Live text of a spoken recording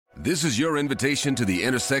This is your invitation to the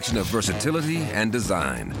intersection of versatility and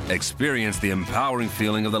design. Experience the empowering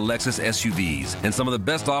feeling of the Lexus SUVs and some of the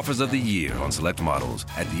best offers of the year on select models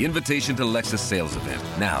at the Invitation to Lexus sales event,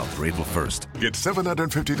 now through April 1st. Get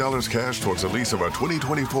 $750 cash towards the lease of a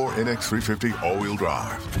 2024 NX350 all-wheel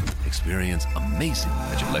drive. Experience amazing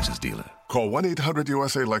at your Lexus dealer. Call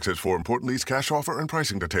 1-800-USA-LEXUS for important lease cash offer and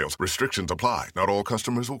pricing details. Restrictions apply. Not all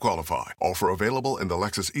customers will qualify. Offer available in the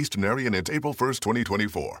Lexus Eastern area and it's April 1st,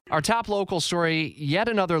 2024. Our top local story, yet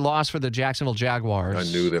another loss for the Jacksonville Jaguars. I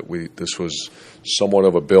knew that this was somewhat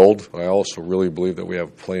of a build. I also really believe that we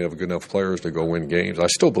have plenty of good enough players to go win games. I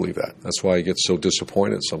still believe that. That's why I get so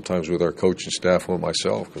disappointed sometimes with our coaching staff and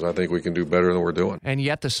myself, because I think we can do better than we're doing. And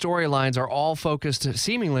yet the storylines are all focused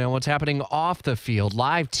seemingly on what's happening off the field.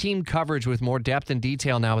 Live team coverage with more depth and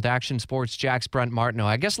detail now with Action Sports' Jack's Brent Martineau.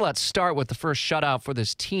 I guess let's start with the first shutout for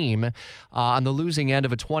this team on the losing end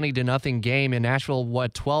of a 20-0 game in Nashville.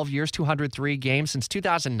 12 years, 203 games since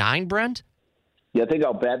 2009, Brent? Yeah, I think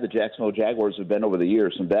how bad the Jacksonville Jaguars have been over the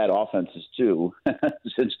years. Some bad offenses, too,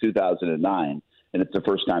 since 2009. And it's the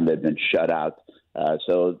first time they've been shut out.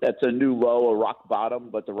 So that's a new low, a rock bottom,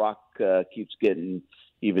 but the rock keeps getting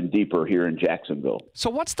even deeper here in Jacksonville.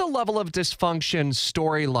 So what's the level of dysfunction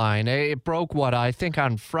storyline? It broke, I think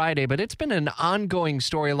on Friday, but it's been an ongoing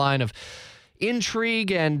storyline of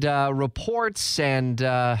intrigue and reports and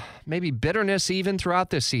maybe bitterness even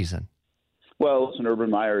throughout this season. Well, listen,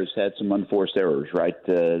 Urban Meyer has had some unforced errors, right?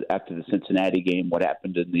 After the Cincinnati game, what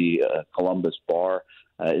happened in the Columbus bar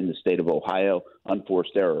in the state of Ohio,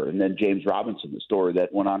 unforced error. And then James Robinson, the story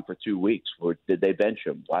that went on for 2 weeks. Did they bench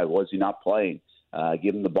him? Why was he not playing?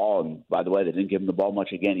 Give him the ball. And by the way, they didn't give him the ball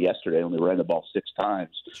much again yesterday. Only ran the ball 6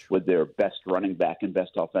 times with their best running back and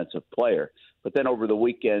best offensive player. But then over the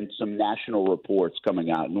weekend, some national reports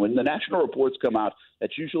coming out. And when the national reports come out,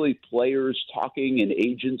 that's usually players talking and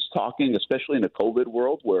agents talking, especially in the COVID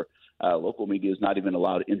world where local media is not even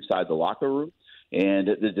allowed inside the locker room. And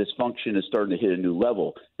the dysfunction is starting to hit a new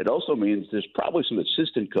level. It also means there's probably some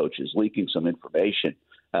assistant coaches leaking some information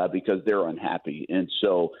because they're unhappy. And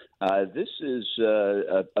so this is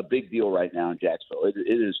a big deal right now in Jacksonville.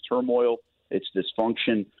 It is turmoil. It's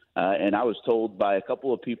dysfunction. And I was told by a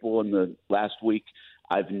couple of people in the last week,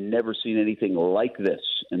 I've never seen anything like this.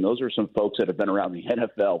 And those are some folks that have been around the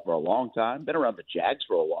NFL for a long time, been around the Jags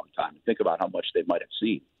for a long time. Think about how much they might have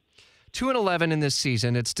seen. 2-11 in this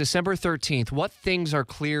season. It's December 13th. What things are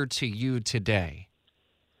clear to you today?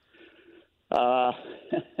 Well,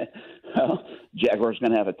 Jaguars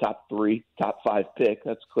going to have a top 5 pick.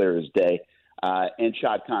 That's clear as day. And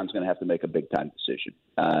Shad Khan's going to have to make a big-time decision.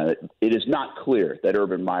 It is not clear that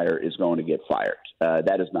Urban Meyer is going to get fired.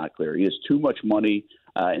 That is not clear. He has too much money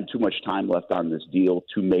and too much time left on this deal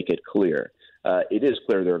to make it clear. It is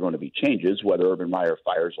clear there are going to be changes, whether Urban Meyer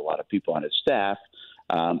fires a lot of people on his staff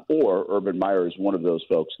or Urban Meyer is one of those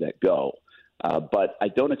folks that go. But I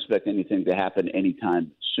don't expect anything to happen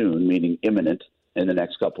anytime soon, meaning imminent in the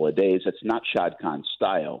next couple of days. That's not Shad Khan's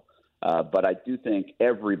style. But I do think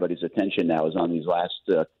everybody's attention now is on these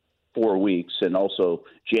last 4 weeks and also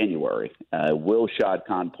January. Will Shad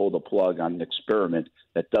Khan pull the plug on an experiment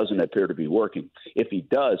that doesn't appear to be working? If he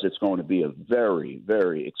does, it's going to be a very,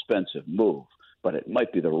 very expensive move, but it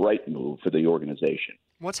might be the right move for the organization.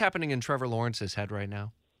 What's happening in Trevor Lawrence's head right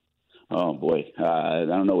now? Oh, boy. I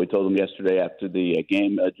don't know. We told him yesterday after the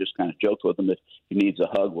game, just kind of joked with him that he needs a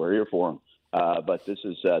hug. We're here for him. But this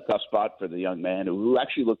is a tough spot for the young man who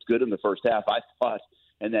actually looked good in the first half, I thought,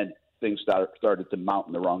 and then things started to mount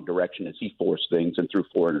in the wrong direction as he forced things and threw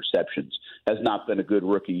 4 interceptions. Has not been a good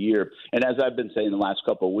rookie year. And as I've been saying the last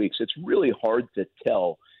couple of weeks, it's really hard to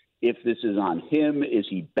tell if this is on him. Is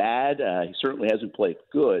he bad? He certainly hasn't played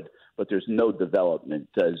good, but there's no development,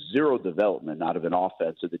 zero development out of an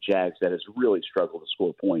offense of the Jags that has really struggled to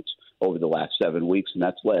score points over the last 7 weeks, and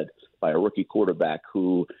that's led by a rookie quarterback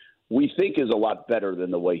who we think is a lot better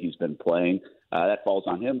than the way he's been playing. That falls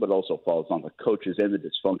on him, but also falls on the coaches and the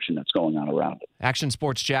dysfunction that's going on around it. Action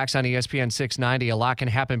Sports Jax on ESPN 690. A lot can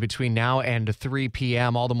happen between now and 3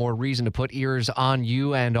 p.m. All the more reason to put ears on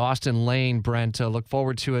you and Austin Lane, Brent. Look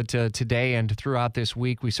forward to it today and throughout this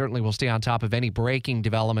week. We certainly will stay on top of any breaking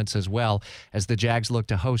developments as well as the Jags look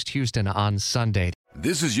to host Houston on Sunday.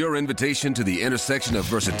 This is your invitation to the intersection of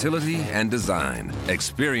versatility and design.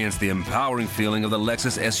 Experience the empowering feeling of the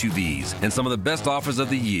Lexus SUVs and some of the best offers of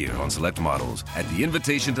the year on select models at the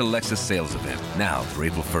Invitation to Lexus sales event, now through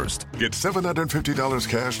April 1st. Get $750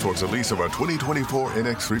 cash towards the lease of a 2024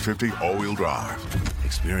 NX350 all-wheel drive.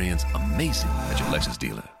 Experience amazing at your Lexus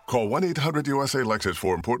dealer. Call 1-800-USA-LEXUS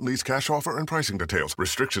for important lease cash offer and pricing details.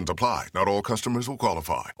 Restrictions apply. Not all customers will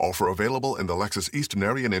qualify. Offer available in the Lexus Eastern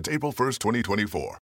area and it's April 1st, 2024.